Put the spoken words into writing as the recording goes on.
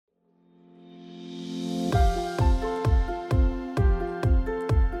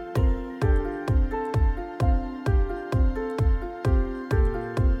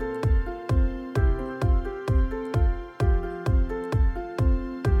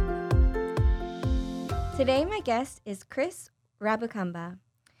Today, my guest is Chris Rabukamba.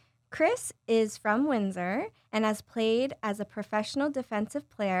 Chris is from Windsor and has played as a professional defensive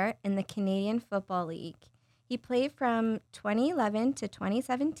player in the Canadian Football League. He played from 2011 to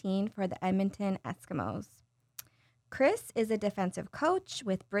 2017 for the Edmonton Eskimos. Chris is a defensive coach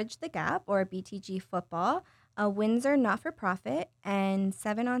with Bridge the Gap, or BTG Football, a Windsor not-for-profit and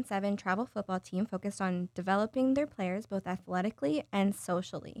 7-on-7 travel football team focused on developing their players both athletically and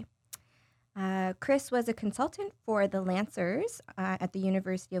socially. Chris was a consultant for the Lancers at the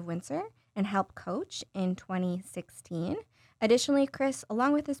University of Windsor and helped coach in 2016. Additionally, Chris,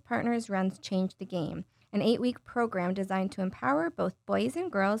 along with his partners, runs Change the Game, an 8-week program designed to empower both boys and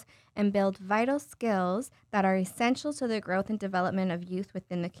girls and build vital skills that are essential to the growth and development of youth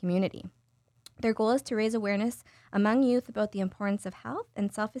within the community. Their goal is to raise awareness among youth about the importance of health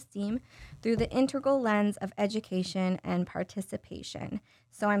and self-esteem through the integral lens of education and participation.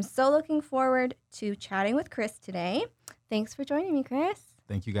 So I'm so looking forward to chatting with Chris today. Thanks for joining me, Chris.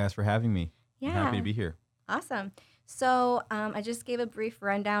 Thank you guys for having me. Yeah. I'm happy to be here. Awesome. So I just gave a brief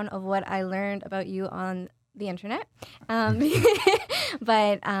rundown of what I learned about you on the internet,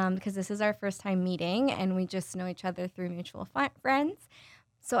 but because this is our first time meeting and we just know each other through mutual friends.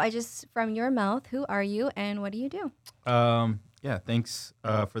 So from your mouth, who are you and what do you do? Thanks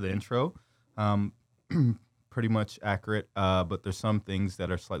for the intro. Pretty much accurate, but there's some things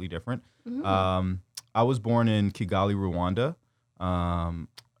that are slightly different. Mm-hmm. I was born in Kigali, Rwanda.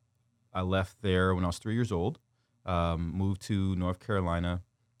 I left there when I was 3 years old, moved to North Carolina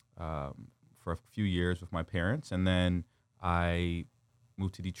for a few years with my parents, and then I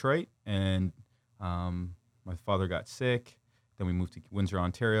moved to Detroit, and my father got sick. Then we moved to Windsor,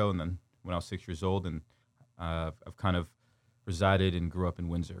 Ontario, and then when I was 6 years old, and I've kind of resided and grew up in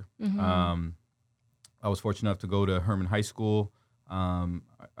Windsor. Mm-hmm. I was fortunate enough to go to Herman High School.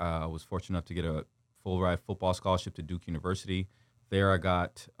 I was fortunate enough to get a full-ride football scholarship to Duke University. There I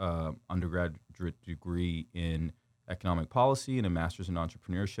got an undergraduate degree in economic policy and a master's in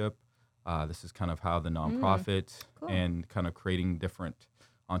entrepreneurship. This is kind of how the nonprofit Cool. and kind of creating different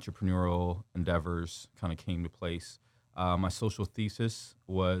entrepreneurial endeavors kind of came to place. My social thesis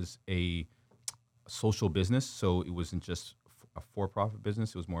was a social business, so it wasn't just a for-profit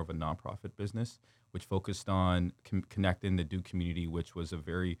business. It was more of a nonprofit business, which focused on connecting the Duke community, which was a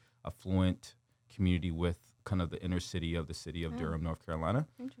very affluent community with kind of the inner city of the city of Durham, North Carolina.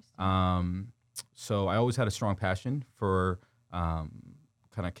 Interesting. So I always had a strong passion for kind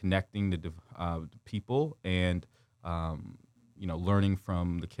of connecting the people and learning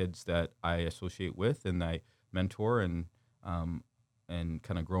from the kids that I associate with and I mentor and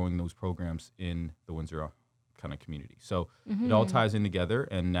kind of growing those programs in the Windsor kind of community. So it all ties in together.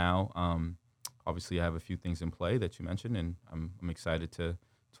 And now, obviously, I have a few things in play that you mentioned, and I'm excited to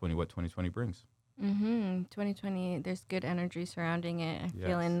what 2020 brings. 2020, there's good energy surrounding it. I'm Yes.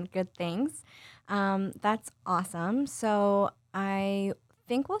 feeling good things. That's awesome. So I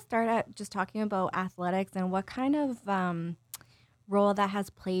think we'll start at just talking about athletics and what kind of role that has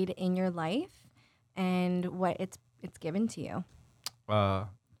played in your life and what it's given to you.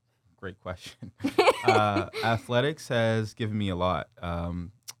 Great question. Athletics has given me a lot.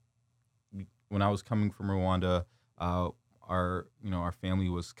 When I was coming from Rwanda, our family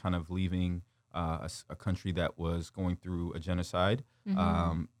was kind of leaving a country that was going through a genocide.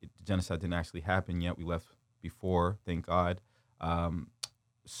 Mm-hmm. The genocide didn't actually happen yet. We left before, thank God.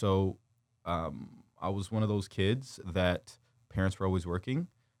 So I was one of those kids that parents were always working,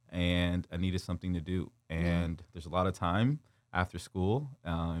 and I needed something to do. And there's a lot of time after school,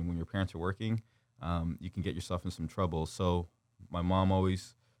 and when your parents are working, you can get yourself in some trouble. So my mom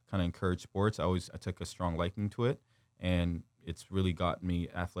always kind of encouraged sports. I took a strong liking to it, and it's really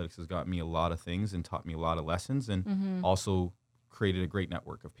athletics has got me a lot of things and taught me a lot of lessons, and also created a great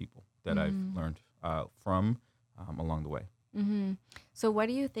network of people that I've learned from along the way. Mm-hmm. So what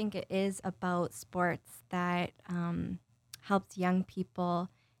do you think it is about sports that helps young people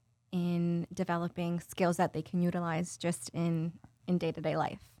in developing skills that they can utilize just in day-to-day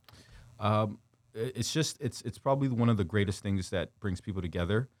life? It's probably one of the greatest things that brings people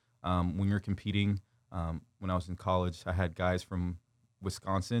together. When you're competing, when I was in college, I had guys from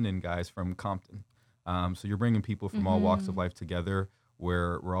Wisconsin and guys from Compton. So you're bringing people from all walks of life together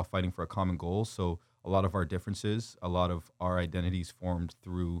where we're all fighting for a common goal. So a lot of our differences, a lot of our identities formed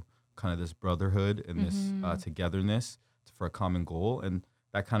through kind of this brotherhood and this togetherness for a common goal. And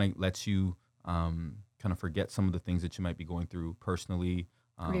that kind of lets you kind of forget some of the things that you might be going through personally.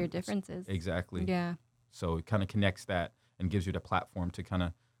 For your differences. Exactly. Yeah. So it kind of connects that and gives you the platform to kind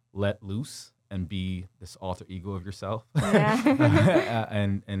of let loose and be this alter ego of yourself. Yeah.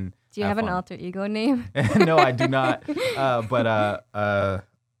 and Do you have an alter ego name? No, I do not. But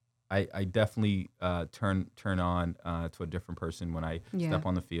I definitely turn on to a different person when I step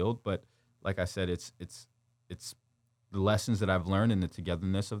on the field. But like I said, it's the lessons that I've learned and the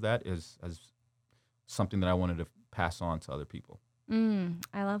togetherness of that is something that I wanted to pass on to other people.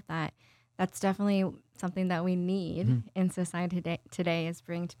 I love that. That's definitely something that we need in society today is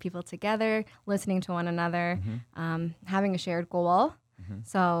bring people together, listening to one another, having a shared goal.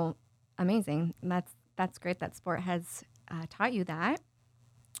 So amazing. That's great that sport has taught you that.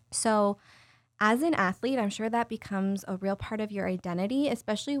 So as an athlete, I'm sure that becomes a real part of your identity,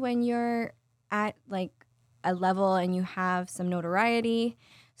 especially when you're at like a level and you have some notoriety.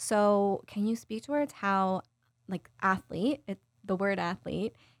 So can you speak towards how like the word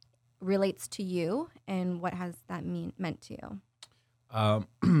athlete relates to you and what has that meant to you?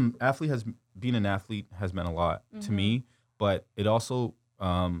 Being an athlete has meant a lot to me, but it also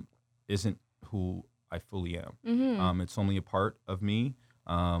isn't who I fully am. It's only a part of me,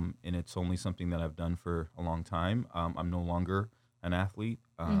 and it's only something that I've done for a long time. I'm no longer an athlete.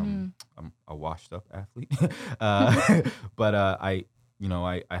 I'm a washed up athlete, but I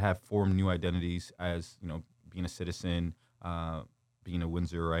have formed new identities as being a citizen, being a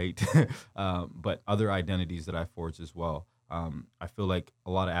Windsorite, but other identities that I forged as well. I feel like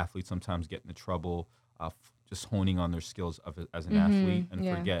a lot of athletes sometimes get into trouble just honing on their skills as an athlete and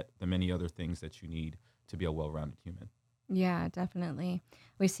forget the many other things that you need to be a well-rounded human. Yeah, definitely.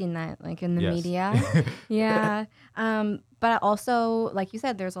 We've seen that like in the media. Yeah. But also, like you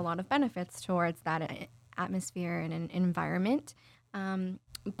said, there's a lot of benefits towards that atmosphere and an environment.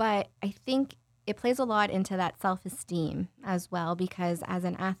 But I think it plays a lot into that self-esteem as well, because as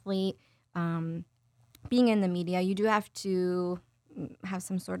an athlete, being in the media, you do have to have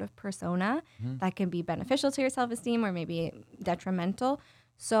some sort of persona that can be beneficial to your self-esteem or maybe detrimental.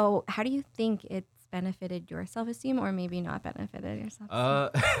 So how do you think it's benefited your self-esteem or maybe not benefited your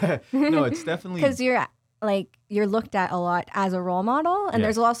self-esteem? No, it's definitely... Because you're looked at a lot as a role model, and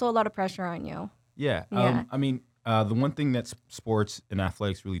there's also a lot of pressure on you. Yeah. I mean, the one thing that sports and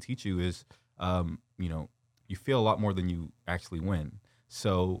athletics really teach you is, you feel a lot more than you actually win.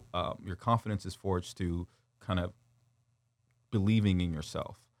 So your confidence is forged to kind of believing in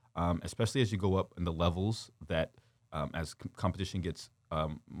yourself, especially as you go up in the levels that as competition gets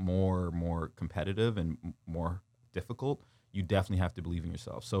more competitive and more difficult, you definitely have to believe in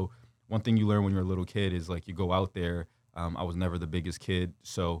yourself. So one thing you learn when you're a little kid is like you go out there. I was never the biggest kid,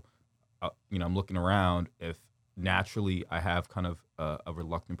 so I'm looking around. If naturally I have kind of a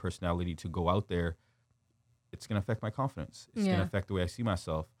reluctant personality to go out there, it's going to affect my confidence. It's going to affect the way I see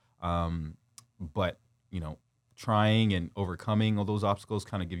myself. But trying and overcoming all those obstacles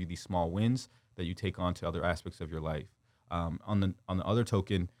kind of give you these small wins that you take on to other aspects of your life. On the other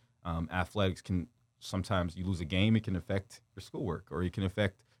token, athletics can sometimes you lose a game, it can affect your schoolwork or it can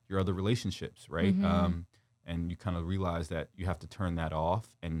affect your other relationships, right? And you kind of realize that you have to turn that off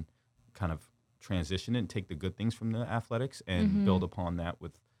and kind of transition it and take the good things from the athletics and build upon that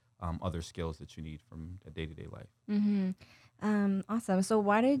with other skills that you need from a day-to-day life. Awesome. So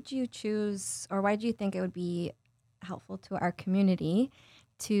why did you choose, or why do you think it would be helpful to our community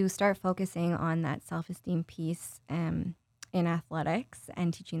to start focusing on that self-esteem piece in athletics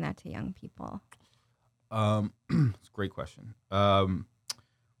and teaching that to young people? It's a great question.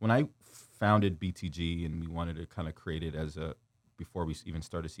 When I founded BTG and we wanted to kind of create it before we even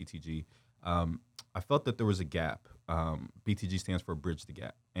started CTG, I felt that there was a gap. BTG stands for Bridge the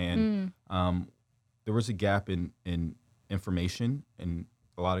Gap. And there was a gap in information, and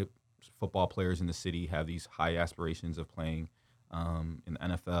a lot of football players in the city have these high aspirations of playing in the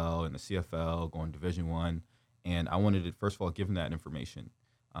NFL and the CFL, going Division I. And I wanted to, first of all, give them that information.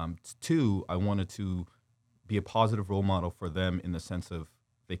 Two, I wanted to be a positive role model for them in the sense of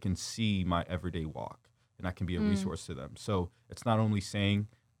they can see my everyday walk, and I can be a resource to them. So it's not only saying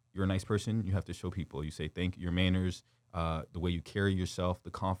you're a nice person, you have to show people. You say thank you, your manners, the way you carry yourself,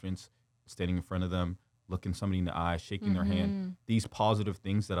 the confidence, standing in front of them, looking somebody in the eye, shaking their hand. These positive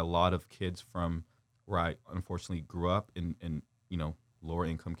things that a lot of kids from where I unfortunately grew up in lower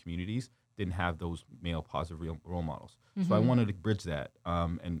income communities didn't have those male positive role models. So I wanted to bridge that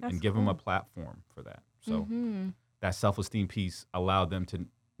and give them a platform for that. So that self-esteem piece allowed them to,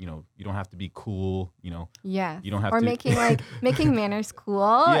 you don't have to be cool, Yeah. You don't have or to making manners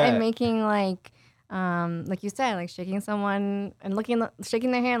cool and making like you said, like shaking someone and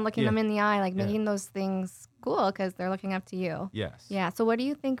shaking their hand, looking them in the eye, like making those things cool because they're looking up to you. Yes. Yeah. So what do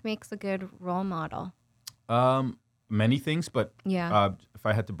you think makes a good role model? Many things, but if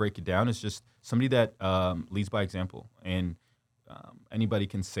I had to break it down, it's just somebody that leads by example, and anybody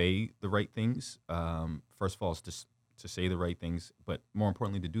can say the right things. First of all, it's just to say the right things, but more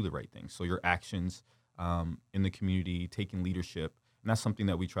importantly, to do the right things. So your actions in the community, taking leadership, and that's something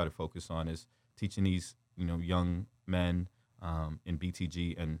that we try to focus on, is teaching these young men in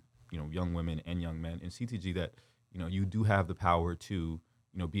BTG, and young women and young men in CTG, that you do have the power to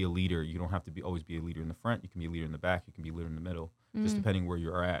be a leader. You don't have to always be a leader in the front. You can be a leader in the back. You can be a leader in the middle. Just depending where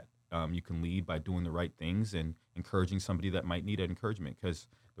you are at. You can lead by doing the right things and encouraging somebody that might need encouragement. Because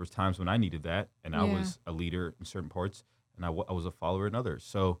there was times when I needed that, and I was a leader in certain parts, and I was a follower in others.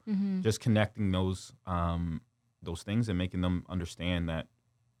 So just connecting those things and making them understand that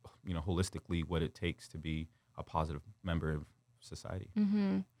holistically what it takes to be a positive member of society.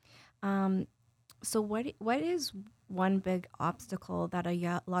 So what is one big obstacle that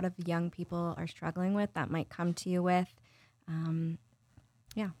a lot of young people are struggling with that might come to you with? One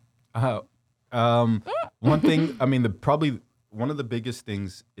thing, probably one of the biggest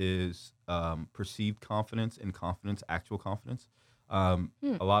things is perceived confidence and actual confidence. A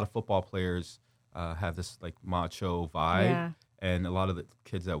lot of football players have this like macho vibe, and a lot of the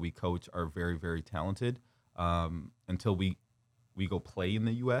kids that we coach are very, very talented until we go play in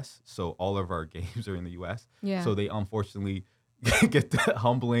the U.S. So all of our games are in the U.S. So they unfortunately get the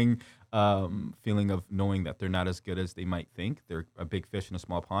humbling feeling of knowing that they're not as good as they might think. They're a big fish in a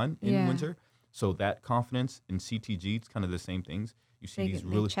small pond in Windsor. So that confidence in CTG, it's kind of the same things. You see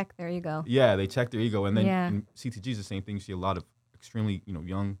they check their ego. Yeah, they check their ego. And then in CTG is the same thing. You see a lot of extremely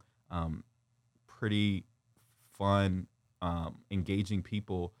young, pretty fun, engaging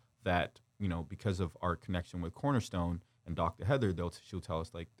people that, because of our connection with Cornerstone and Dr. Heather, she'll tell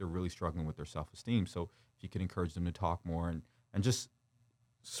us like they're really struggling with their self-esteem. So if you could encourage them to talk more and just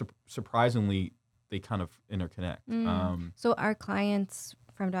surprisingly, they kind of interconnect. So our clients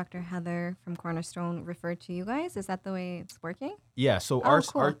from Dr. Heather from Cornerstone refer to you guys? Is that the way it's working? Yeah. So our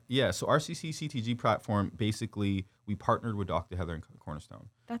RCC CTG platform, basically we partnered with Dr. Heather and Cornerstone.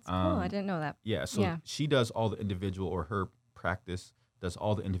 That's cool. I didn't know that. Yeah. So she does all the individual, or her practice does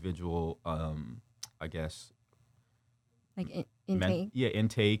all the individual, I guess. Like intake?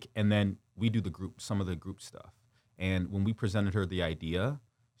 Intake. And then we do some of the group stuff. And when we presented her the idea,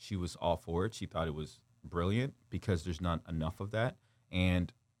 she was all for it. She thought it was brilliant because there's not enough of that.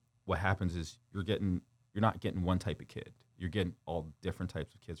 And what happens is you're not getting one type of kid. You're getting all different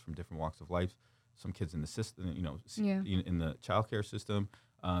types of kids from different walks of life. Some kids in the system, in the child care system.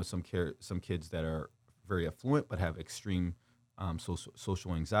 Some kids that are very affluent but have extreme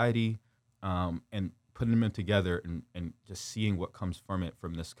social anxiety, and putting them in together and just seeing what comes from it,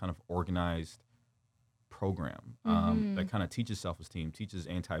 from this kind of organized program that kind of teaches self-esteem, teaches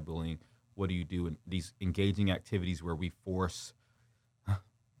anti-bullying. What do you do in these engaging activities where we force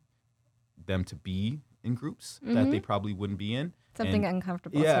them to be in groups that they probably wouldn't be in? Something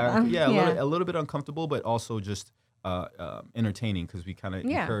uncomfortable. A little bit uncomfortable, but also just entertaining, because we kind of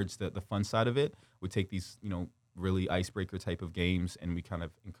encourage the fun side of it. We take these really icebreaker type of games, and we kind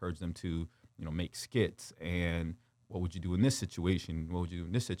of encourage them to make skits. And what would you do in this situation? What would you do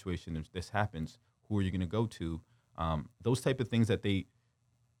in this situation if this happens? Who are you going to go to? Those type of things that they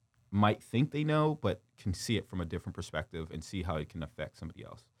might think they know, but can see it from a different perspective and see how it can affect somebody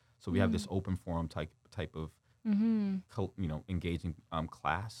else. So we have this open forum type of engaging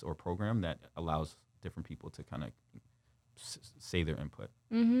class or program that allows different people to kind of say their input.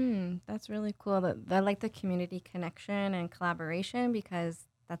 That's really cool. I like the community connection and collaboration, because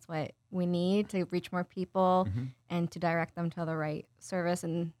that's what we need to reach more people and to direct them to the right service.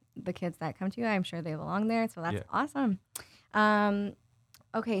 And the kids that come to you, I'm sure they belong there. So that's awesome.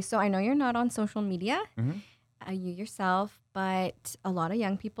 Okay, so I know you're not on social media, you yourself, but a lot of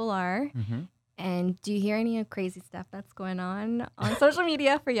young people are. And do you hear any crazy stuff that's going on social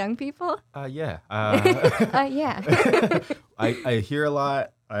media for young people? Yeah. I hear a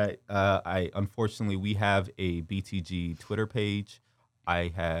lot. I unfortunately, we have a BTG Twitter page.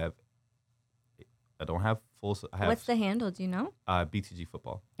 I don't have full. What's the handle? Do you know? BTG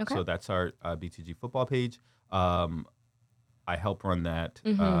Football. Okay. So that's our BTG Football page. I help run that.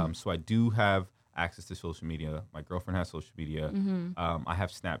 So I do have access to social media. My girlfriend has social media. I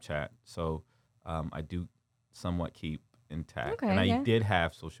have Snapchat. So I do somewhat keep intact. Okay, and I did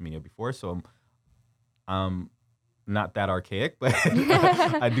have social media before, so I'm not that archaic, but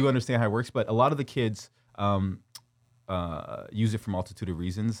I do understand how it works. But a lot of the kids use it for a multitude of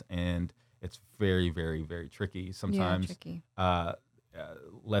reasons, and it's very, very, very tricky. Sometimes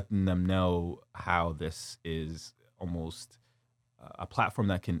letting them know how this is almost a platform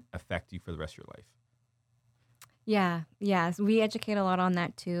that can affect you for the rest of your life. Yeah, yes, we educate a lot on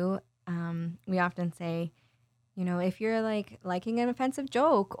that too. We often say, if you're like liking an offensive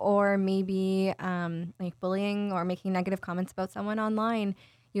joke or maybe like bullying or making negative comments about someone online,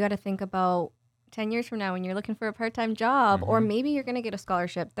 you got to think about 10 years from now when you're looking for a part-time job or Mm-hmm. maybe you're going to get a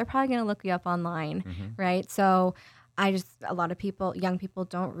scholarship. They're probably going to look you up online, Mm-hmm. right? So a lot of people, young people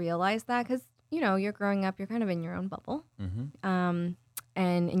don't realize that because, you're growing up, you're kind of in your own bubble. Mm-hmm. Um,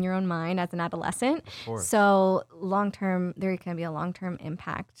 and in your own mind as an adolescent. Of course. So long term, there can be a long term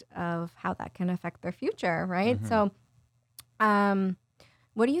impact of how that can affect their future, right? Mm-hmm. So,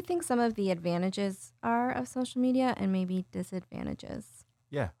 what do you think some of the advantages are of social media and maybe disadvantages?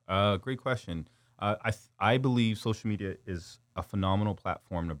 Yeah, great question. I believe social media is a phenomenal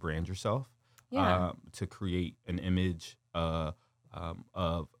platform to brand yourself, Yeah. to create an image of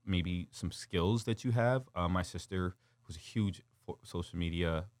maybe some skills that you have. My sister, who's a huge social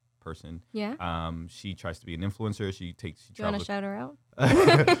media person, Yeah. she tries to be an influencer. She Do you want to travels. shout her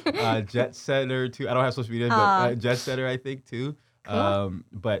out? Jet setter too. I don't have social media, but Aw, jet setter I think too. cool.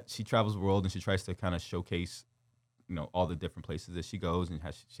 But she travels the world and she tries to kind of showcase all the different places that she goes, and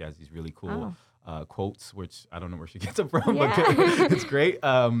she has these really cool Oh, quotes, which I don't know where she gets them from, but yeah. it's great.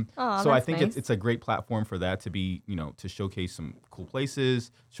 Oh, So I that's think nice. it's a great platform for that to be, to showcase some cool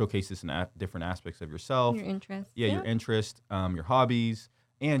places, showcase this in different aspects of yourself, Your interests. yeah, Yeah. your interest, your hobbies,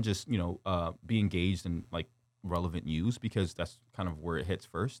 and just be engaged in like relevant use because that's kind of where it hits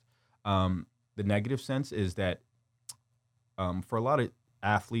first. The negative sense is that for a lot of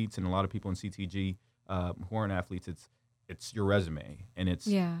athletes and a lot of people in CTG who aren't athletes, it's your resume and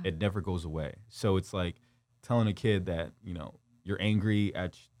Yeah. it never goes away. So it's like telling a kid that you're angry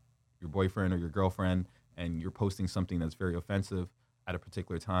at your boyfriend or your girlfriend and you're posting something that's very offensive at a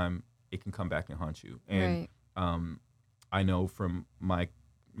particular time. It can come back and haunt you. And Right. um, I know from my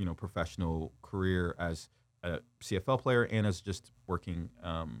professional career as a CFL player and as just working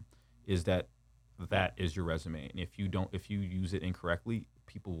is that is your resume, and if you use it incorrectly,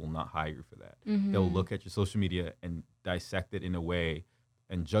 people will not hire you for that. They'll Mm-hmm. look at your social media and dissect it in a way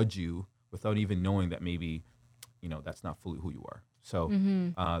and judge you without even knowing that maybe that's not fully who you are. So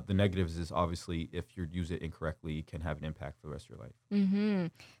Mm-hmm. the negatives is obviously if you use it incorrectly, it can have an impact for the rest of your life. Mm-hmm.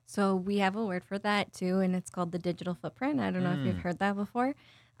 So we have a word for that too, and it's called the digital footprint. I don't know if you've Mm, heard that before,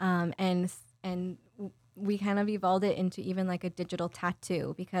 and we kind of evolved it into even like a digital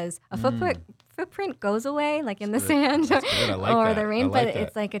tattoo because a mm, footprint goes away like in that's the good. sand That's good. I like or that. the I rain, but like that.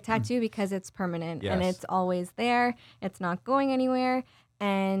 it's like a tattoo because it's permanent and Yes. it's always there. It's not going anywhere,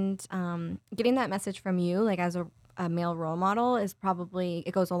 and getting that message from you, like as a male role model, is probably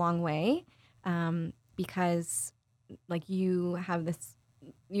it goes a long way because like you have this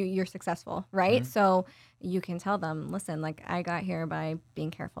you're successful, right? Mm-hmm. So you can tell them, listen, like I got here by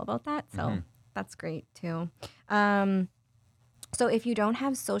being careful about that. Mm-hmm. So that's great too. Um, so if you don't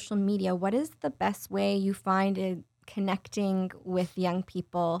have social media, what is the best way you find in connecting with young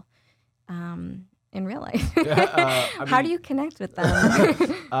people in real life? I How do mean, you connect with them?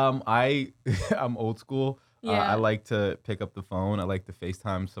 I I'm old school. I Yeah. like to pick up the phone. I like to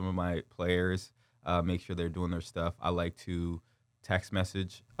FaceTime some of my players, make sure they're doing their stuff. I like to text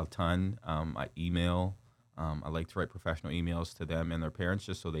message a ton. I email. I like to write professional emails to them and their parents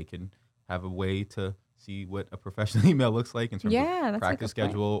just so they can have a way to see what a professional email looks like in terms of Yeah, that's a practice good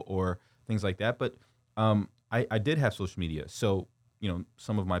point. schedule or things like that. But I did have social media, so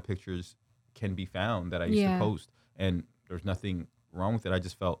some of my pictures can be found that I used to Yeah. post, and there's nothing wrong with it. I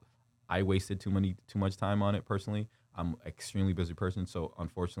just felt I wasted too much time on it personally. I'm an extremely busy person, so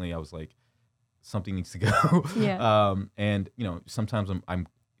unfortunately, I was like, something needs to go. Yeah. And sometimes I'm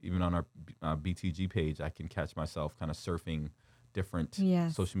even on our BTG page, I can catch myself kind of surfing different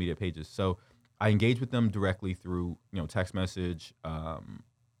Yes. social media pages. So I engage with them directly through text message,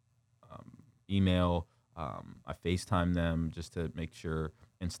 email. I FaceTime them just to make sure,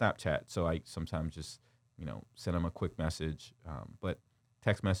 and Snapchat. So I sometimes just send them a quick message, but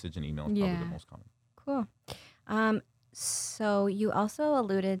text message and email is probably the Yeah. most common. Cool. Um, so you also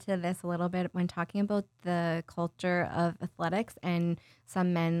alluded to this a little bit when talking about the culture of athletics and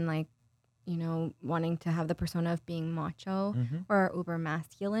some men like, wanting to have the persona of being macho Mm-hmm. or uber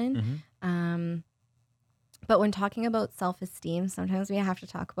masculine. Mm-hmm. Um, but when talking about self-esteem, sometimes we have to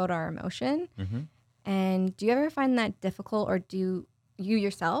talk about our emotion. Mm-hmm. And do you ever find that difficult or do you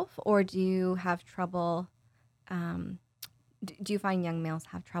yourself, or do you have trouble, um, do you find young males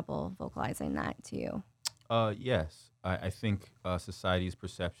have trouble vocalizing that to you? Yes, I think society's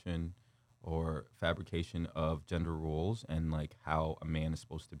perception or fabrication of gender roles and like how a man is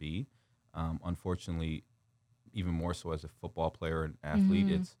supposed to be, unfortunately, even more so as a football player and athlete,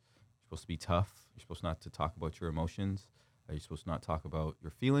 Mm-hmm. it's supposed to be tough. You're supposed not to talk about your emotions. You're supposed to not talk about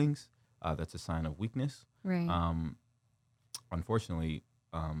your feelings. That's a sign of weakness. Right. Unfortunately,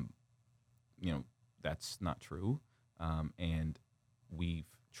 that's not true. And we've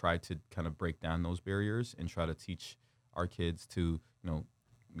tried to kind of break down those barriers and try to teach our kids to,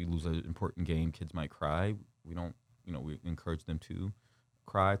 we lose an important game, kids might cry. We don't, we encourage them to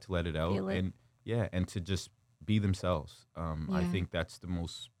cry, to let it out. Feel it. And to just be themselves. I Yeah. think that's the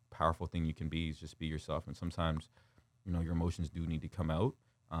most powerful thing you can be, is just be yourself. And sometimes, your emotions do need to come out,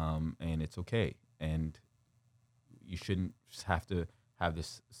 and it's okay. And you shouldn't just have to have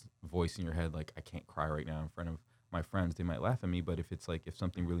this voice in your head like, I can't cry right now in front of my friends. They might laugh at me, but if it's like, if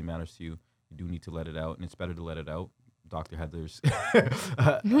something really matters to you, you do need to let it out, and it's better to let it out. Dr. Heather's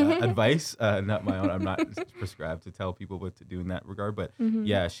advice, not my own. I'm not prescribed to tell people what to do in that regard, but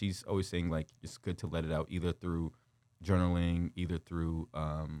yeah, she's always saying like, it's good to let it out, either through journaling, either through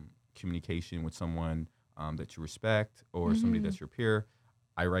communication with someone that you respect, or somebody that's your peer.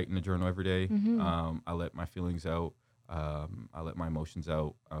 I write in a journal every day. I let my feelings out. I let my emotions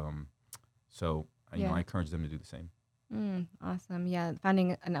out. So I encourage them to do the same. Awesome. Yeah,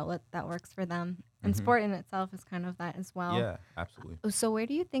 finding an outlet that works for them. And sport in itself is kind of that as well. Yeah, absolutely. So where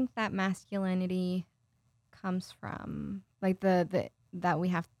do you think that masculinity comes from? Like the that we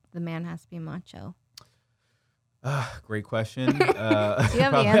have, the man has to be macho. Great question. Do you have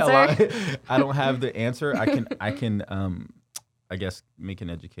the answer? I don't have the answer. I can I guess make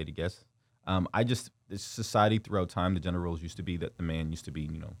an educated guess. This society throughout time, the gender roles used to be that the man used to be,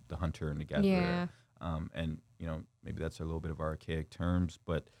 the hunter and the gatherer. Yeah. And maybe that's a little bit of archaic terms,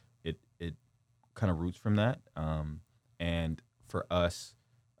 but it kind of roots from that. And for us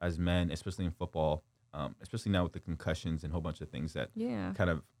as men, especially in football, especially now with the concussions and a whole bunch of things that kind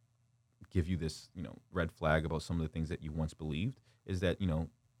of give you this, red flag about some of the things that you once believed, is that,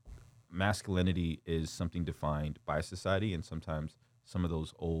 masculinity is something defined by society, and sometimes some of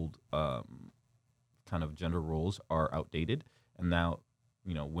those old kind of gender roles are outdated, and now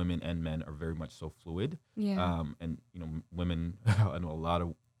women and men are very much so fluid. Yeah. And women, I know a lot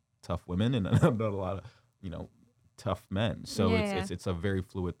of tough women, and I know a lot of tough men. So it's a very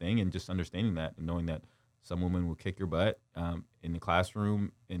fluid thing, and just understanding that and knowing that some women will kick your butt in the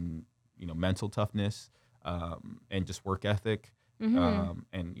classroom, in mental toughness, and just work ethic, and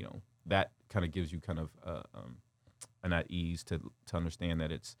that kind of gives you kind of an at ease to understand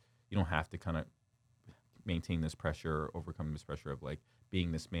that you don't have to kind of maintain this pressure, or overcome this pressure of like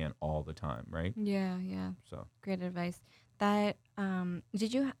being this man all the time, right? Yeah. So Great advice. That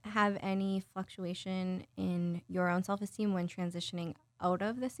did you have any fluctuation in your own self-esteem when transitioning out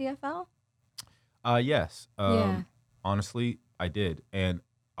of the CFL? Yes. Yeah. Honestly, I did, and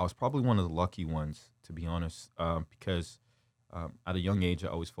I was probably one of the lucky ones, to be honest, because at a young age I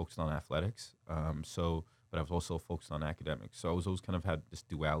always focused on athletics. But I was also focused on academics, so I was always kind of had this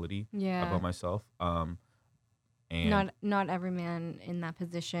duality about myself. And Not every man in that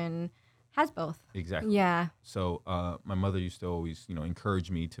position has both. Exactly. Yeah. So my mother used to always, encourage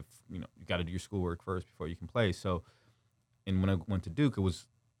me to, you got to do your schoolwork first before you can play. So, and when I went to Duke, it was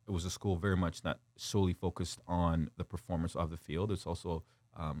a school very much not solely focused on the performance of the field. It's also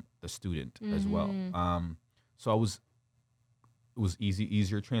the student as well. So it was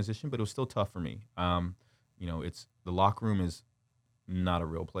easier transition, but it was still tough for me. It's the locker room is not a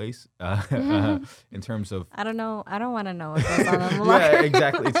real place in terms of. I don't know. I don't want to know what goes on in the locker room. Yeah,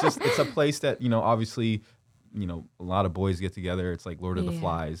 exactly. It's a place that obviously a lot of boys get together. It's like Lord of the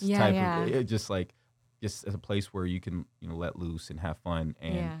Flies type. Of, just as a place where you can let loose and have fun,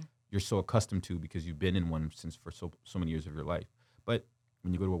 and you're so accustomed to because you've been in one since for so many years of your life. But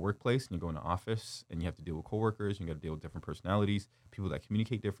when you go to a workplace and you go in an office and you have to deal with coworkers, you got to deal with different personalities, people that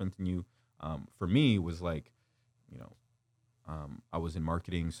communicate different than you. For me, it was like, I was in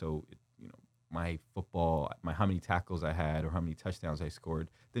marketing, so my football, how many tackles I had or how many touchdowns I scored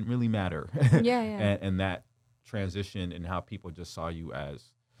didn't really matter. And that transition and how people just saw you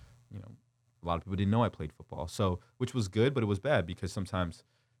as, a lot of people didn't know I played football. So, which was good, but it was bad because sometimes,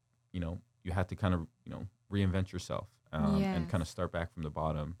 you had to kind of, reinvent yourself and kind of start back from the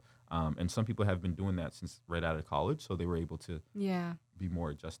bottom. And some people have been doing that since right out of college, so they were able to be more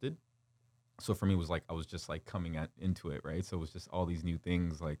adjusted. So for me, it was like I was just like coming into it, right? So it was just all these new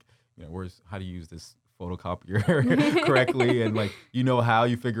things, like how do you use this photocopier correctly, and like how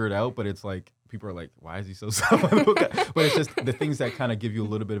you figure it out, but it's like people are like, why is he so slow? But it's just the things that kind of give you a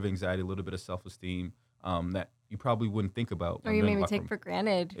little bit of anxiety, a little bit of self-esteem that you probably wouldn't think about, or you maybe take for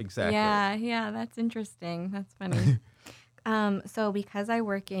granted. Exactly. Yeah, that's interesting. That's funny. So because I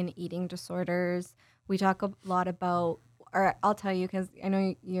work in eating disorders, we talk a lot about or I'll tell you because I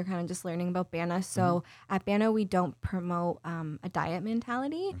know you're kind of just learning about Bana. So at Bana, we don't promote a diet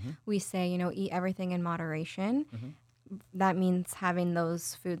mentality. We say, eat everything in moderation. That means having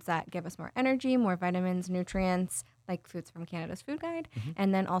those foods that give us more energy, more vitamins, nutrients, like Foods from Canada's Food Guide,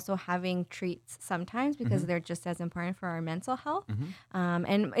 and then also having treats sometimes because they're just as important for our mental health.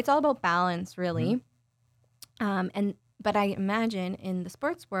 And it's all about balance, really. But I imagine in the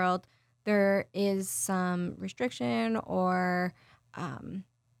sports world, there is some restriction or,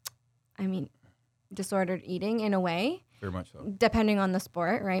 disordered eating in a way. Very much so. Depending on the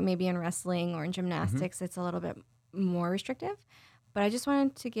sport, right? Maybe in wrestling or in gymnastics, it's a little bit more restrictive. But I just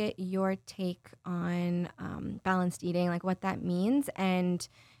wanted to get your take on balanced eating, like what that means. And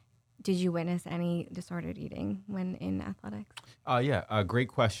did you witness any disordered eating when in athletics? Great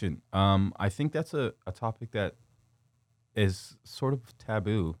question. I think that's a topic that is sort of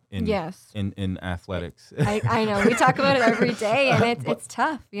taboo in athletics. I know. We talk about it every day, and it's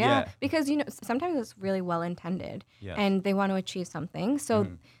tough. Yeah. Because, sometimes it's really well-intended, and they want to achieve something. So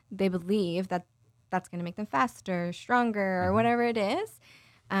they believe that that's going to make them faster, stronger, or whatever it is.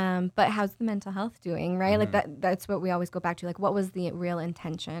 But how's the mental health doing, right? Like that's what we always go back to. Like, what was the real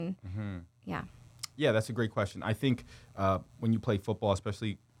intention? Yeah. Yeah, that's a great question. I think when you play football,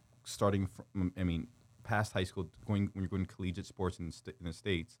 especially starting from, past high school, when you're going collegiate sports in the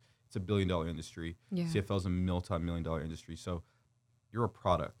States, it's $1 billion industry. Yeah. CFL is a multi-million-dollar industry. So you're a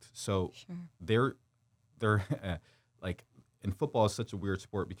product. So they're like, in football is such a weird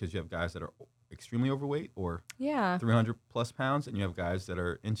sport because you have guys that are extremely overweight or 300 plus pounds, and you have guys that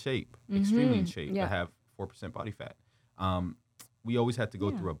are in shape, extremely in shape, that have 4% body fat. We always had to go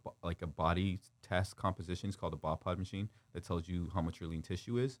through a body test composition. It's called a BOPOD machine that tells you how much your lean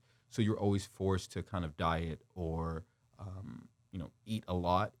tissue is. So you're always forced to kind of diet or, eat a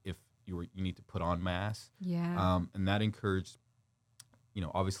lot if you need to put on mass. Yeah. And that encouraged,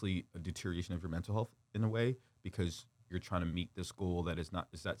 obviously a deterioration of your mental health in a way because you're trying to meet this goal that is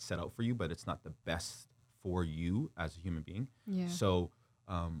that set out for you, but it's not the best for you as a human being. Yeah. So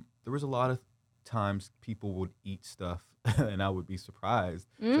there was a lot of times people would eat stuff and I would be surprised.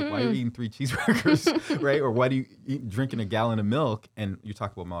 It's like, why are you eating 3 cheeseburgers, right? Or why do you drinking a gallon of milk? And you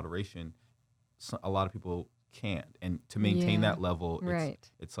talk about moderation. So a lot of people can't. And to maintain that level,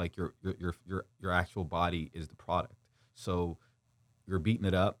 it's like your actual body is the product. So you're beating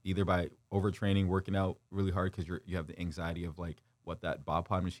it up either by overtraining, working out really hard because you have the anxiety of like what that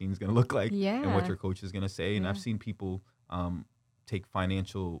BOPOD machine is going to look like and what your coach is going to say. And I've seen people take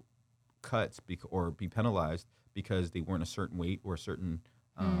financial cuts or be penalized because they weren't a certain weight or a certain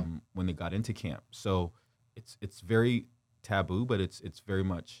when they got into camp. So it's very taboo, but it's very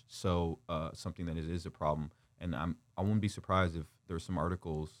much so something that is a problem. And I wouldn't be surprised if there's some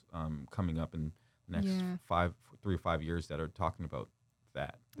articles coming up in the next 3 or 5 years that are talking about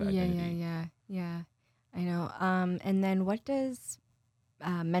that identity. Yeah. I know. And then what does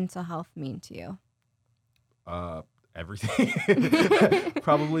mental health mean to you? Everything.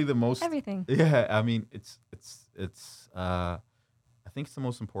 Probably the most. Everything. Yeah, I mean, it's. I think it's the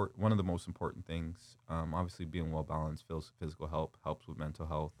most important. One of the most important things. Obviously, being well balanced, physical health helps with mental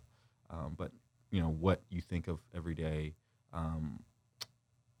health. But what you think of every day,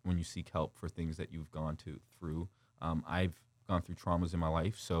 when you seek help for things that you've gone through. I've gone through traumas in my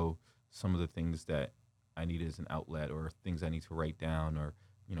life, so some of the things that I need is an outlet, or things I need to write down, or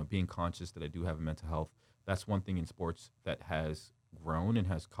being conscious that I do have a mental health. That's one thing in sports that has grown and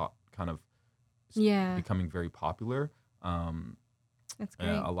has kind of becoming very popular. That's great.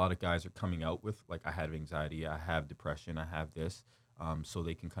 A lot of guys are coming out with, like, I have anxiety, I have depression, I have this, so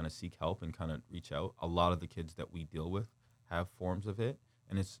they can kind of seek help and kind of reach out. A lot of the kids that we deal with have forms of it,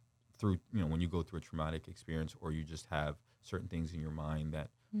 and it's through, when you go through a traumatic experience or you just have certain things in your mind that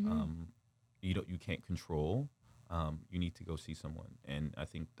you can't control, you need to go see someone. And I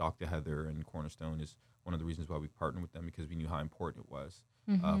think Dr. Heather and Cornerstone is one of the reasons why we partnered with them, because we knew how important it was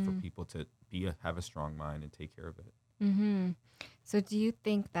for people to have a strong mind and take care of it. So do you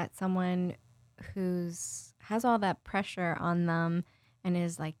think that someone has all that pressure on them and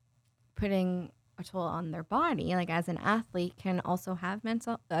is like putting a toll on their body, like as an athlete, can also have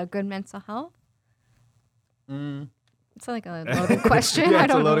good mental health? It's like a loaded question. Yeah,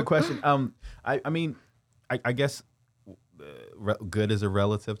 it's a loaded question. I mean, I guess good is a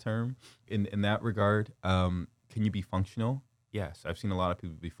relative term in that regard. Can you be functional? Yes, I've seen a lot of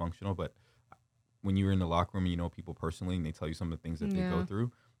people be functional, but when you're in the locker room and you know people personally and they tell you some of the things that they go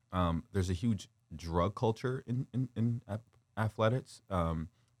through, there's a huge drug culture in athletics,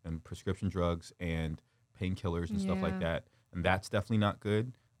 and prescription drugs and painkillers and stuff like that. And that's definitely not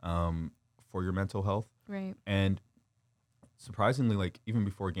good for your mental health. Right. And surprisingly, like even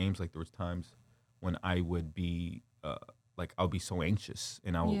before games, like there was times when I would be like I'll be so anxious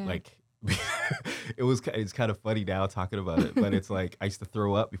and I'll Yeah. like it's kind of funny now talking about it, but it's like I used to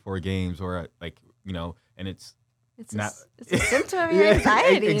throw up before games or like and it's It's not it's a symptom of your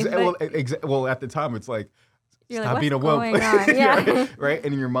anxiety. well at the time it's like You're stop like, being a what's wimp, going on? Yeah. right?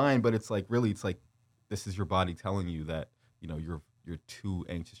 And in your mind, but it's like really, it's like this is your body telling you that you're too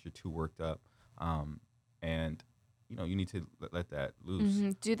anxious, you're too worked up, and you need to let that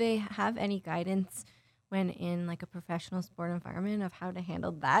loose. Do they have any guidance when in like a professional sport environment of how to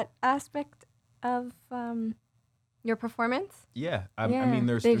handle that aspect of your performance? Yeah, I Yeah, mean,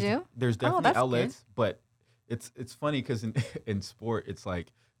 they do? there's Oh, definitely that's good. outlets, but it's funny because in sport, it's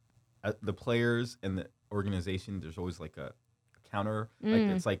like the players and the organization. There's always like a counter, like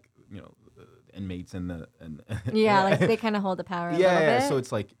it's like the inmates and the and Yeah, like they kind of hold the power a little yeah. bit. So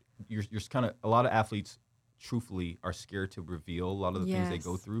it's like you're kind of a lot of athletes, truthfully, are scared to reveal a lot of the things they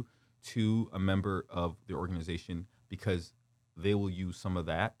go Yes. through to a member of the organization because they will use some of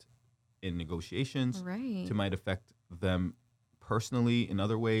that in negotiations Right. to might affect them personally in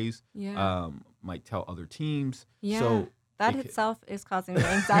other ways. Yeah. Might tell other teams. Yeah. So That it ca- itself is causing the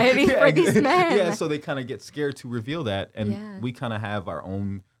anxiety Yeah, for these men. Yeah, so they kind of get scared to reveal that, and Yeah. we kind of have our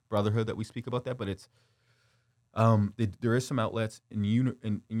own brotherhood that we speak about that. But it's there is some outlets in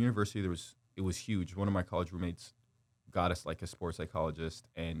university. It was huge. One of my college roommates got us like a sports psychologist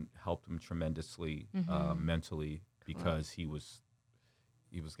and helped him tremendously mentally because he was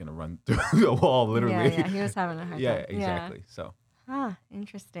gonna run through the wall literally. Yeah, he was having a hard Yeah, time. exactly. So Ah,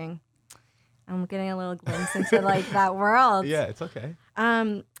 interesting. I'm getting a little glimpse into like that world. yeah, it's okay.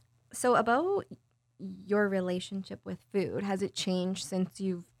 So about your relationship with food, has it changed since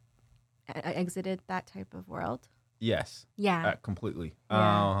you've exited that type of world? Yes. Yeah. Completely.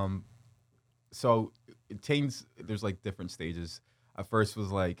 Yeah. So it changes. There's like different stages. At first I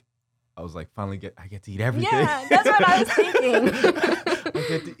was like, finally I get to eat everything. Yeah, that's what I was thinking. I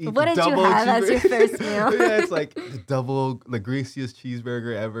get to eat What the did you double have as your cheeseburger. first meal? Yeah, it's like the greasiest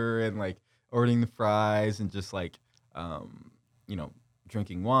cheeseburger ever, and like ordering the fries and just like,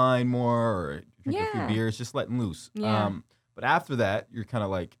 drinking wine more or drinking a Yeah. few beers, just letting loose. Yeah. But after that, you're kind of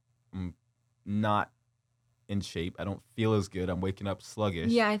like, not in shape. I don't feel as good. I'm waking up sluggish.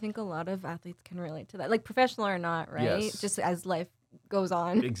 Yeah, I think a lot of athletes can relate to that, like professional or not, right? Yes. Just as life goes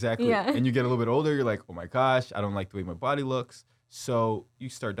on. Exactly. Yeah. And you get a little bit older, you're like, oh my gosh, I don't like the way my body looks. So you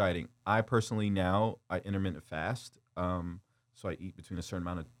start dieting. I personally now, I intermittent fast. So I eat between a certain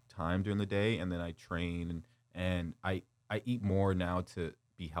amount of time during the day and then I train and I eat more now to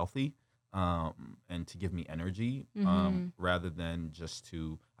be healthy and to give me energy rather than just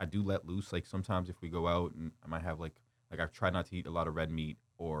I do let loose. Like sometimes if we go out and I might have like I've tried not to eat a lot of red meat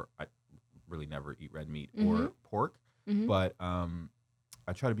or I really never eat red meat or pork. Mhm. But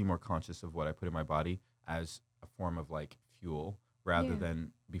I try to be more conscious of what I put in my body as a form of like fuel rather Yeah.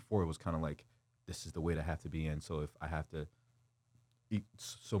 than before it was kind of like this is the weight I have to be in. So if I have to eat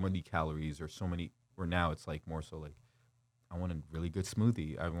so many calories or now it's like more so like I want a really good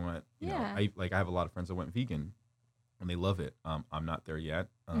smoothie. I want Yeah. I have a lot of friends that went vegan and they love it. I'm not there yet,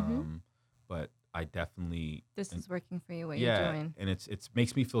 but I definitely This is working for you, what yeah, you're doing. and it's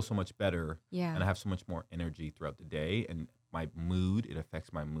makes me feel so much better Yeah. and I have so much more energy throughout the day and my mood, it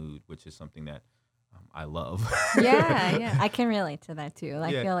affects my mood, which is something that I love. Yeah. I can relate to that too. I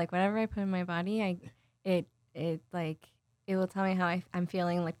Yeah. feel like whatever I put in my body, it will tell me how I'm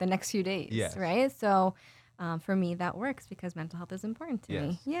feeling like the next few days, Yes. right? So for me, that works because mental health is important to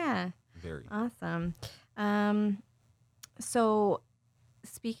me. Yes. Yeah. Very. Awesome. So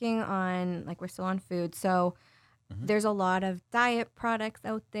speaking on, like we're still on food, so there's a lot of diet products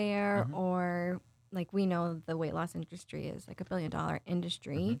out there or like we know the weight loss industry is like $1 billion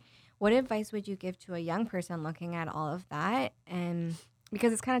industry. What advice would you give to a young person looking at all of that? And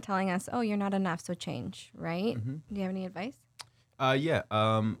because it's kind of telling us, oh, you're not enough, so change, right? Do you have any advice? Yeah.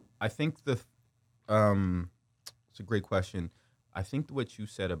 I think it's a great question. I think what you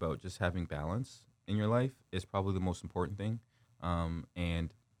said about just having balance in your life is probably the most important thing.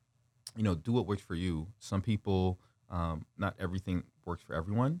 And do what works for you. Some people, not everything works for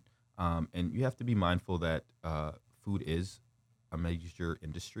everyone. And you have to be mindful that food is a major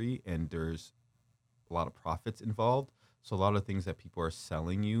industry and there's a lot of profits involved. So a lot of things that people are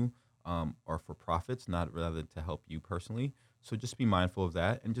selling you are for profits, not rather to help you personally. So just be mindful of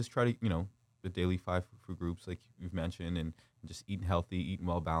that and just try to, the daily 5 food groups like you've mentioned and just eating healthy, eating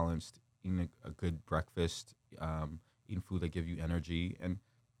well balanced, eating a good breakfast, eating food that give you energy and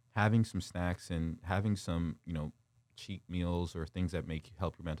having some snacks and having some, cheat meals or things that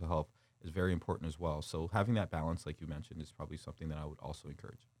help your mental health is very important as well. So having that balance, like you mentioned, is probably something that I would also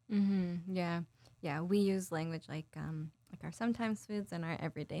encourage. Yeah, yeah. We use language like our sometimes foods and our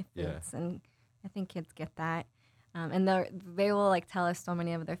everyday Yeah. foods, and I think kids get that. And they will like tell us so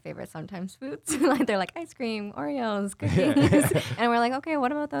many of their favorite sometimes foods. Like they're like ice cream, Oreos, cookies, and we're like, okay,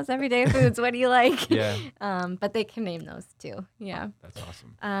 what about those everyday foods? What do you like? Yeah. But they can name those too. Yeah. That's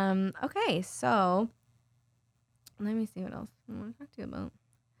awesome. Okay, so let me see what else I want to talk to you about.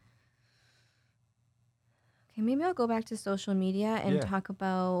 Okay, maybe I'll go back to social media and Yeah. talk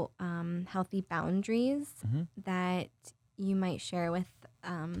about healthy boundaries Mhm. that you might share with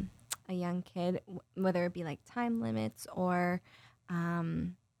a young kid, whether it be like time limits or,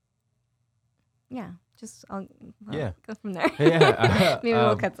 yeah, just I'll Yeah. go from there. Yeah. Maybe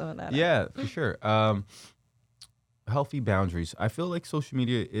we'll cut some of that out. Yeah, for sure. Healthy boundaries. I feel like social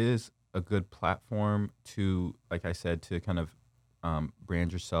media is a good platform to, like I said, to kind of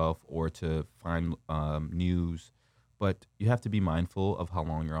brand yourself or to find news, but you have to be mindful of how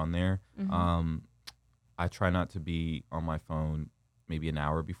long you're on there. Um, I try not to be on my phone maybe an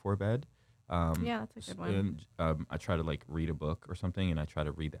hour before bed. Yeah, that's a good one. And I try to like read a book or something, and I try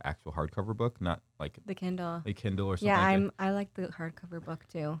to read the actual hardcover book, not like The Kindle. a Kindle or something. Yeah, like that. I like the hardcover book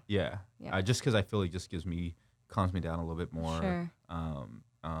too. Yeah. Yeah. Just because I feel like it just calms me down a little bit more. Sure.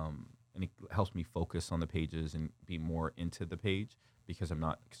 And it helps me focus on the pages and be more into the page because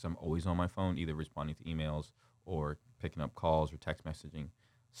I'm always on my phone, either responding to emails or picking up calls or text messaging.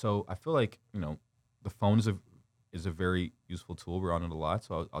 So I feel like, the phone is a very useful tool. We're on it a lot.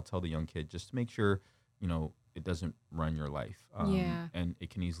 So I'll tell the young kid just to make sure, it doesn't run your life. Yeah. And it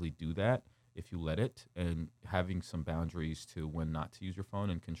can easily do that if you let it, and having some boundaries to when not to use your phone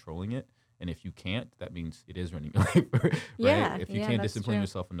and controlling it. And if you can't, that means it is running your life, right? Yeah, If you yeah, can't that's discipline true.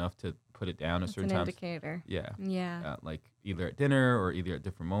 yourself enough to put it down at It's certain an times, indicator. yeah, Yeah. like either at dinner or either at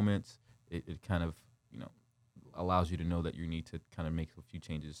different moments, it kind of, allows you to know that you need to kind of make a few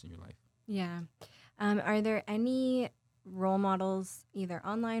changes in your life. Yeah. Are there any role models, either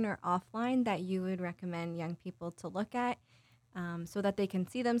online or offline, that you would recommend young people to look at so that they can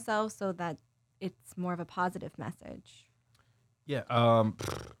see themselves, so that it's more of a positive message? Yeah.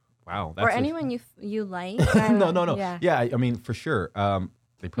 Wow. Or That's anyone you like? no. Yeah. Yeah. I mean, for sure.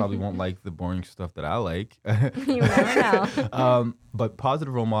 They probably won't like the boring stuff that I like. You never know. But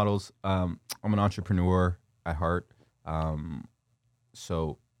positive role models. I'm an entrepreneur at heart.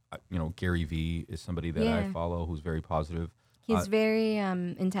 So, Gary Vee is somebody that I Yeah. follow who's very positive. He's very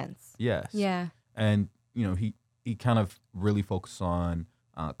intense. Yes. Yeah. And he kind of really focuses on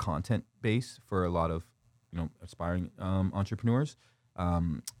content base for a lot of aspiring entrepreneurs.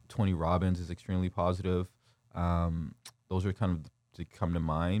 Tony Robbins is extremely positive. Those are kind of to come to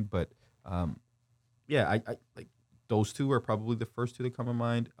mind, but yeah, I like those two are probably the first two that come to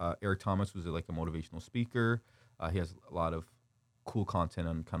mind. Eric Thomas was like a motivational speaker. He has a lot of cool content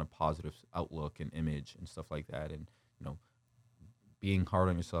on kind of positive outlook and image and stuff like that, and being hard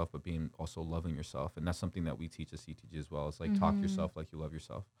on yourself, but being also loving yourself. And that's something that we teach at CTG as well. It's like talk to yourself like you love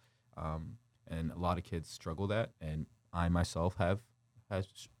yourself. And a lot of kids struggle that. And I myself has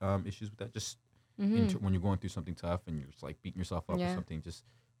issues with that. Just when you're going through something tough and you're just like beating yourself up or Yeah. something, just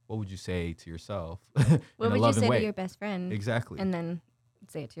what would you say to yourself What in a would you loving say way? to your best friend? Exactly. And then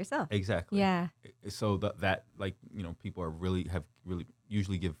say it to yourself. Exactly. Yeah. So that like, people are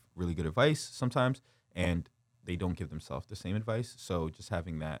usually give really good advice sometimes, and they don't give themselves the same advice. So just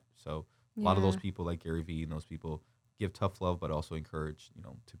having that. So a lot of those Yeah. people like Gary Vee and those people give tough love, but also encourage,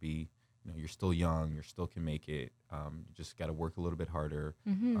 to be, you're still young, you still can make it. You just got to work a little bit harder.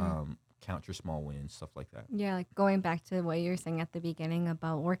 Count your small wins, stuff like that. Yeah, like going back to what you were saying at the beginning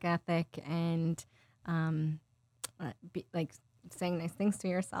about work ethic and like saying nice things to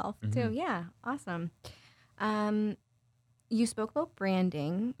yourself too. Yeah, awesome. You spoke about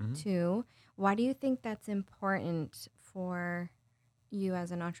branding too. Why do you think that's important for you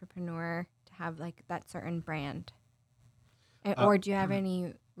as an entrepreneur to have like that certain brand? Or do you have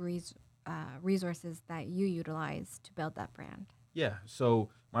any resources that you utilize to build that brand? Yeah. So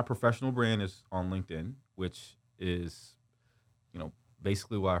my professional brand is on LinkedIn, which is,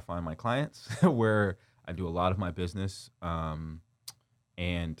 basically where I find my clients, where I do a lot of my business.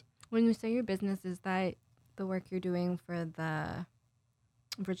 And When you say your business, is that the work you're doing for the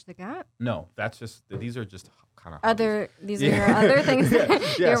Bridge the Gap? no, these are just kind of These are your other things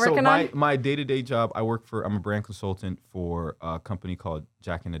that you're so working on? my day-to-day job, I'm a brand consultant for a company called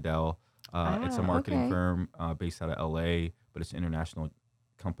Jack and Adele. It's a marketing okay. firm based out of LA, but it's an international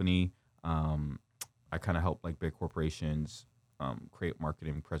company. I kind of help like big corporations create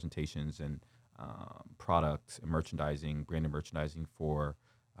marketing presentations and products and merchandising, branded merchandising for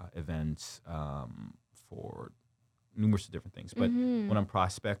events, for numerous different things. But Mm-hmm. when I'm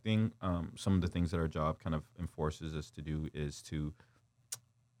prospecting, some of the things that our job kind of enforces us to do is to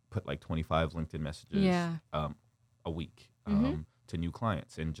put like 25 LinkedIn messages Yeah. a week Mhm. to new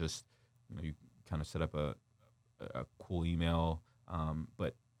clients, and just you kind of set up a cool email.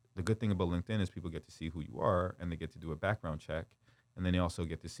 But the good thing about LinkedIn is people get to see who you are, and they get to do a background check, and then they also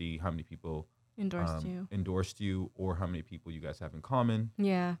get to see how many people endorsed you, or how many people you guys have in common,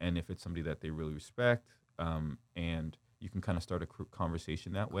 Yeah. and if it's somebody that they really respect, and you can kind of start a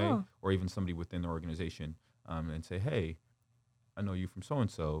conversation that way, Cool. or even somebody within the organization, and say, hey, I know you from so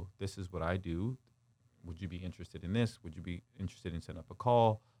and so. This is what I do. Would you be interested in this? Would you be interested in setting up a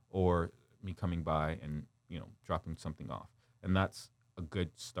call, or me coming by and dropping something off? And that's a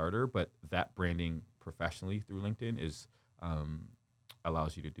good starter. But that branding professionally through LinkedIn is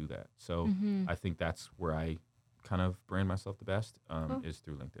allows you to do that. So Mm-hmm. I think that's where I kind of brand myself the best, Cool. is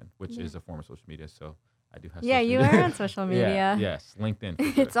through LinkedIn, which Yeah. is a form of social media. So I do have Yeah, social you media. are on social media. Yeah, yes, LinkedIn. for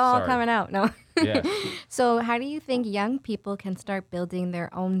sure. It's all Sorry. coming out. No. Yeah. So, how do you think young people can start building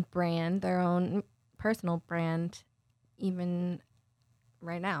their own brand, their own personal brand, even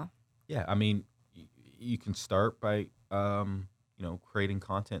right now? Yeah, I mean, you can start by creating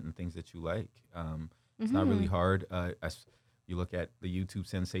content and things that you like. It's not really Mhm. hard. As you look at the YouTube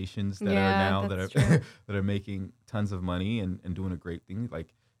sensations that Yeah, are now that's that are true. that are making tons of money and doing a great thing.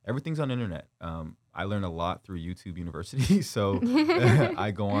 Like everything's on the internet. I learned a lot through YouTube University, so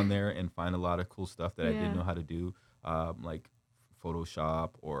I go on there and find a lot of cool stuff that I Yeah. didn't know how to do, like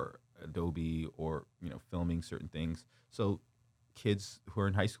Photoshop or Adobe, or filming certain things. So kids who are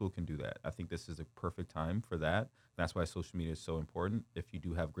in high school can do that. I think this is a perfect time for that. That's why social media is so important. If you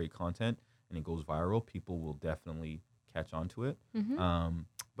do have great content and it goes viral, people will definitely catch on to it. Mhm.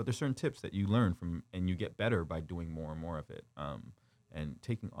 But there's certain tips that you learn from, and you get better by doing more and more of it. And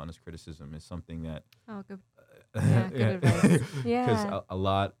taking honest criticism is something that Oh, good. Yeah, good advice. because Yeah. a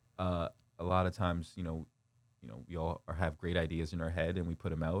lot of times, we all have great ideas in our head, and we put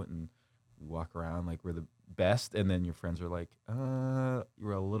them out, and we walk around like we're the best, and then your friends are like, you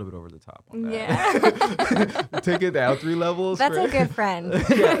were a little bit over the top on that. Yeah. Take it down 3 levels. That's a right? good friend.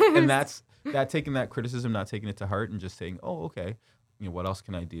 Yeah, and that's taking that criticism, not taking it to heart, and just saying, oh, okay, what else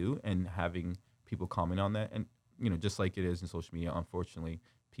can I do? And having people comment on that. And just like it is in social media, unfortunately,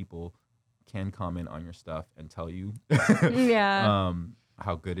 people can comment on your stuff and tell you Yeah.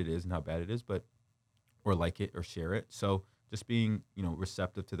 how good it is and how bad it is, or like it or share it. So just being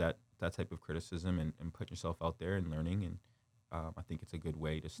receptive to that type of criticism, and putting yourself out there and learning, and I think it's a good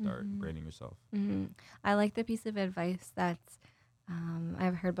way to start Mhm. branding yourself. Mhm. I like the piece of advice that's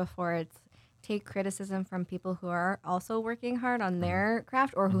I've heard before. It's take criticism from people who are also working hard on their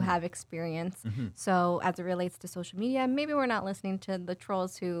craft or who Mhm. have experience. Mm-hmm. So as it relates to social media, maybe we're not listening to the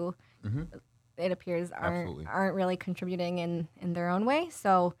trolls who Mm-hmm. it appears Absolutely. aren't really contributing in their own way.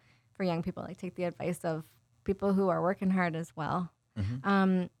 So for young people, like take the advice of people who are working hard as well.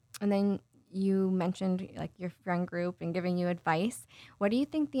 Mm-hmm. And then you mentioned like your friend group and giving you advice. What do you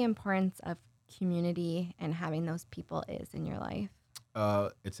think the importance of community and having those people is in your life?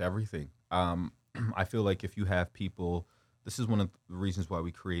 It's everything. I feel like if you have people, this is one of the reasons why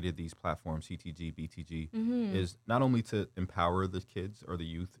we created these platforms, CTG, BTG, Mm-hmm. is not only to empower the kids or the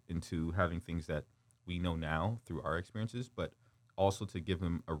youth into having things that we know now through our experiences, but also to give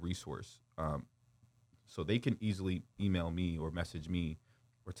them a resource. So they can easily email me or message me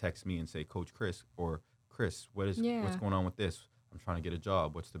or text me and say, Coach Chris, or Chris, what's Yeah. going on with this? I'm trying to get a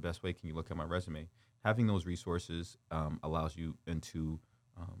job. What's the best way? Can you look at my resume? Having those resources allows you into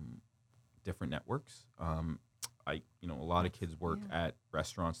different networks. A lot of kids work at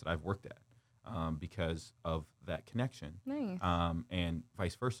restaurants that I've worked at because of that connection, Nice. and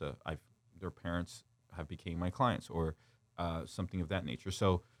vice versa. Their parents have became my clients, or something of that nature.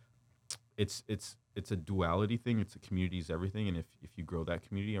 So it's a duality thing. It's a community is everything, and if you grow that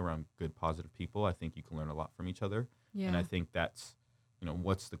community around good, positive people, I think you can learn a lot from each other. Yeah. And I think that's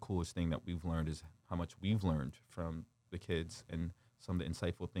what's the coolest thing that we've learned is how much we've learned from the kids and some of the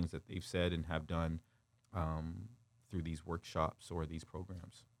insightful things that they've said and have done through these workshops or these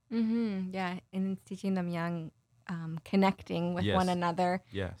programs. Mm-hmm. Yeah, and it's teaching them young, connecting with one Yes. another,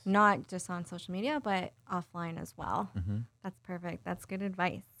 Yes. not just on social media, but offline as well. Mm-hmm. That's perfect. That's good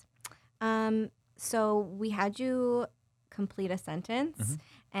advice. So we had you complete a sentence, Mhm.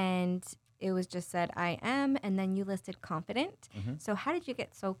 and it was just said "I am," and then you listed confident. Mhm. So how did you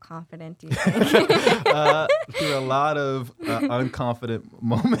get so confident? Do you think? Through a lot of unconfident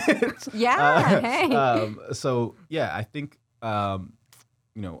moments. Yeah, hey. So yeah, I think I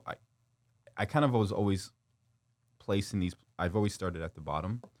kind of was always placed in these. I've always started at the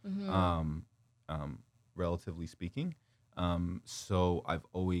bottom, Mm-hmm. relatively speaking. So I've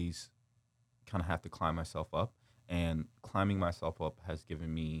always kind of have to climb myself up, and climbing myself up has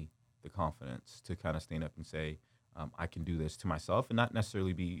given me the confidence to kind of stand up and say, I can do this to myself, and not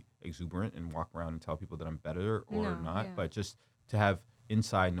necessarily be exuberant and walk around and tell people that I'm better or No, not, yeah. but just to have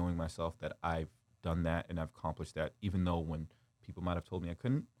inside knowing myself that I've done that and I've accomplished that, even though when people might have told me I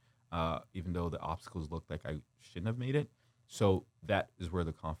couldn't, even though the obstacles looked like I shouldn't have made it. So that is where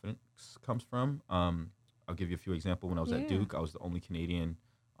the confidence comes from. I'll give you a few examples. When I was at Yeah. Duke, I was the only Canadian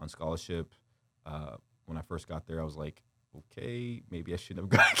on scholarship. When I first got there, I was like, okay, maybe I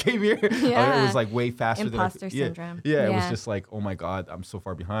shouldn't have came here. It Yeah. was like way faster Imposter than syndrome. Yeah, it was Yeah. just like, oh my God, I'm so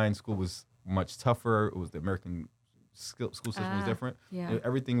far behind. School was much tougher. It was the American school system was Ah, different. Yeah.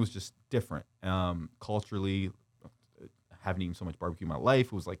 Everything was just different. Culturally, haven't eaten so much barbecue in my life.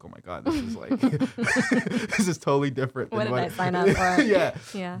 It was like, oh my God, this is like, this is totally different. What than did I sign up for? Yeah.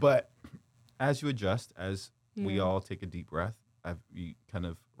 Yeah. But as you adjust, as we Yeah. all take a deep breath, we kind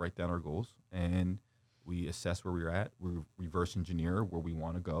of write down our goals and we assess where we're at. We reverse engineer where we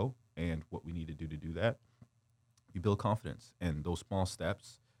want to go and what we need to do that. You build confidence, and those small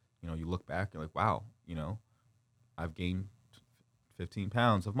steps, you look back, you're like, wow, I've gained 15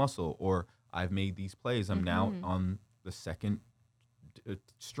 pounds of muscle, or I've made these plays. I'm now Mhm. on the second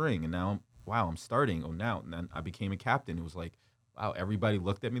string, and now I'm starting. Oh, now, and then I became a captain. It was like, wow, everybody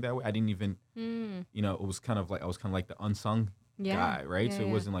looked at me that way. I didn't even, Mm. it was kind of like I was kind of like the unsung Yeah. guy, right? Yeah, So it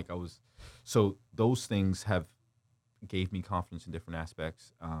yeah. wasn't like I was. So those things gave me confidence in different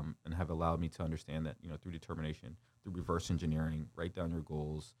aspects, and have allowed me to understand that through determination, through reverse engineering, write down your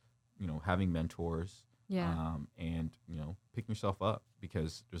goals, having mentors, Yeah. and picking yourself up,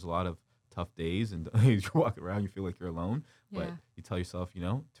 because there's a lot of tough days and you're walking around, you feel like you're alone, but Yeah. you tell yourself,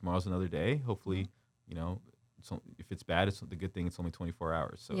 tomorrow's another day. Hopefully, if it's bad, it's the good thing. It's only 24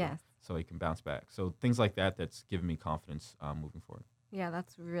 hours, so Yes. so you can bounce back. So things like that. That's given me confidence moving forward. Yeah,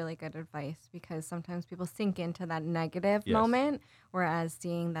 that's really good advice because sometimes people sink into that negative Yes. moment, whereas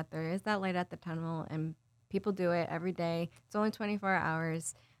seeing that there is that light at the tunnel and people do it every day. It's only 24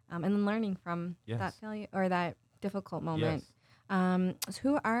 hours, and then learning from that Yes. failure or that difficult moment. Yes. So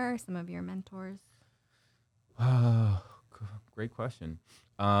who are some of your mentors? Great question.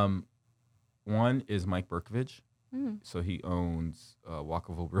 One is Mike Berkovich. Mm. So he owns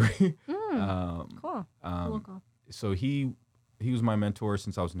Walkerville Brewery. Cool. Um, Local. so he was my mentor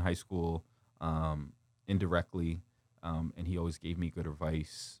since I was in high school, indirectly, and he always gave me good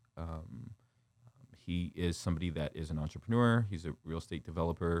advice. He is somebody that is an entrepreneur. He's a real estate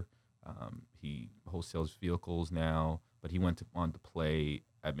developer. He wholesales vehicles now, but he went on to play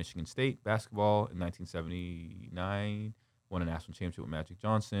at Michigan State basketball in 1979, won a national championship with Magic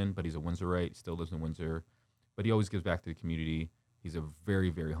Johnson, but he's a Windsorite, still lives in Windsor, but he always gives back to the community. He's a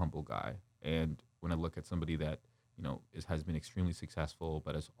very, very humble guy. And when I look at somebody that, has been extremely successful,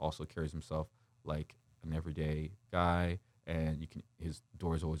 but also carries himself like an everyday guy, and his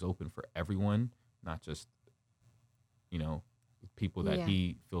door is always open for everyone, not just, people that Yeah.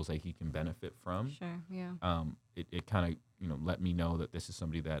 he feels like he can benefit from. Sure. Yeah. It kind of, let me know that this is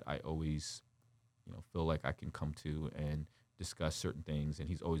somebody that I always, feel like I can come to and discuss certain things. And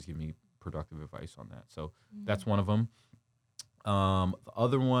he's always giving me productive advice on that. So that's one of them. The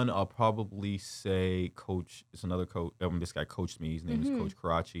other one I'll probably say coach is another coach. This guy coached me. His name is Coach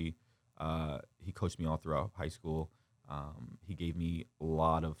Karachi. He coached me all throughout high school. He gave me a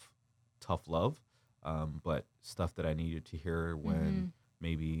lot of tough love, but stuff that I needed to hear when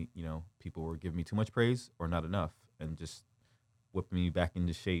maybe, people were giving me too much praise or not enough, and just whipping me back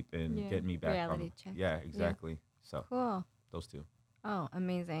into shape and Yeah. getting me back Reality on. check. Yeah, exactly. So Cool. those two. Oh,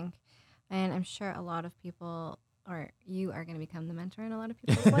 amazing. And I'm sure a lot of people, or you are going to become the mentor in a lot of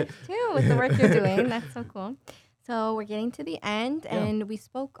people's lives too with the work you're doing. That's so cool. So we're getting to the end, Yeah. and we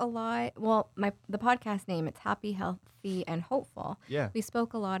spoke a lot. Well, the podcast name, it's Happy, Healthy, and Hopeful. Yeah. We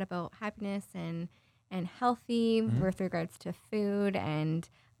spoke a lot about happiness and healthy with regards to food and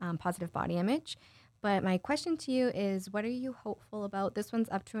positive body image. But my question to you is, what are you hopeful about? This one's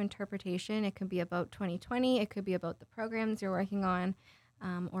up to interpretation. It could be about 2020. It could be about the programs you're working on,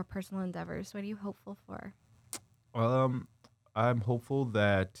 or personal endeavors. What are you hopeful for? I'm hopeful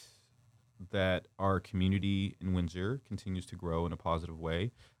that our community in Windsor continues to grow in a positive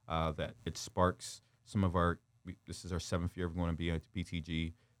way. That it sparks some of this is our 7th year of going to be at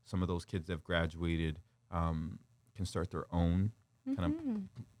BTG. Some of those kids that have graduated can start their own kind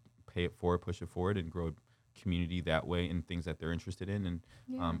of pay it forward, push it forward, and grow a community that way in things that they're interested in. And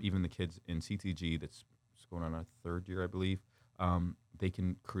Yeah. even the kids in CTG that's going on our 3rd year, I believe, they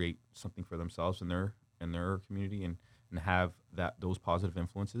can create something for themselves in their community, and and have those positive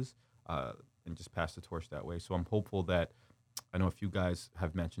influences and just pass the torch that way. So I'm hopeful that, I know a few guys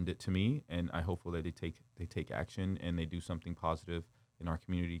have mentioned it to me, and I'm hopeful that they take action and they do something positive in our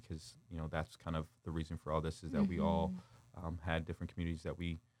community, because that's kind of the reason for all this, is that we all had different communities that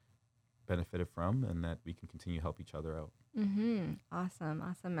we benefited from, and that we can continue to help each other out.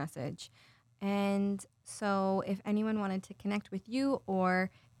 Awesome message. And so if anyone wanted to connect with you or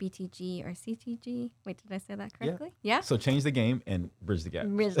BTG or CTG, wait, did I say that correctly? Yeah. So change the game and bridge the gap.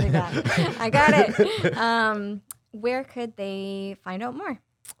 Bridge the gap. I got it. Where could they find out more?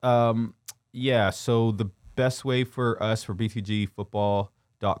 So the best way for us, for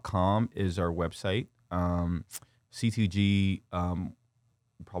btgfootball.com, is our website. CTG,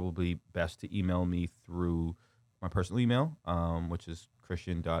 probably best to email me through my personal email, which is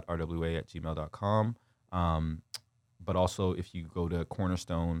christian.rwa@gmail.com. But also, if you go to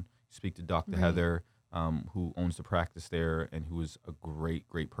Cornerstone, speak to Dr. Heather, who owns the practice there and who is a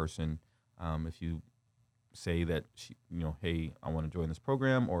great person. If you say that hey, I want to join this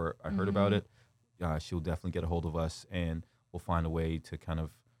program, or I heard about it, she'll definitely get a hold of us, and we'll find a way to kind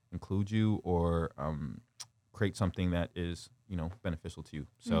of include you, or create something that is beneficial to you.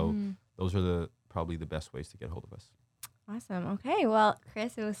 So those are probably the best ways to get a hold of us. Awesome. Okay. Well,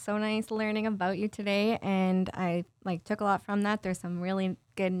 Chris, it was so nice learning about you today, and I took a lot from that. There's some really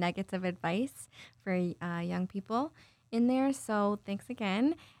good nuggets of advice for young people in there. So thanks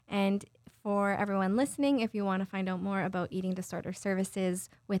again. And for everyone listening, if you want to find out more about eating disorder services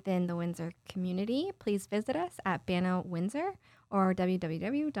within the Windsor community, please visit us at Banna Windsor or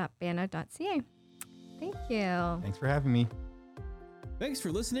www.banna.ca. Thank you. Thanks for having me. Thanks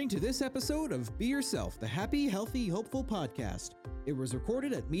for listening to this episode of Be Yourself, the Happy, Healthy, Hopeful podcast. It was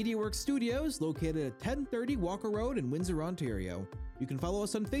recorded at MediaWorks Studios, located at 1030 Walker Road in Windsor, Ontario. You can follow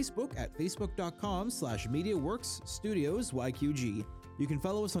us on Facebook at facebook.com/MediaWorksStudiosYQG. You can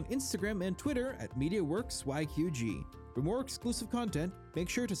follow us on Instagram and Twitter at MediaWorksYQG. For more exclusive content, make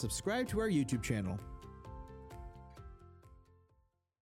sure to subscribe to our YouTube channel.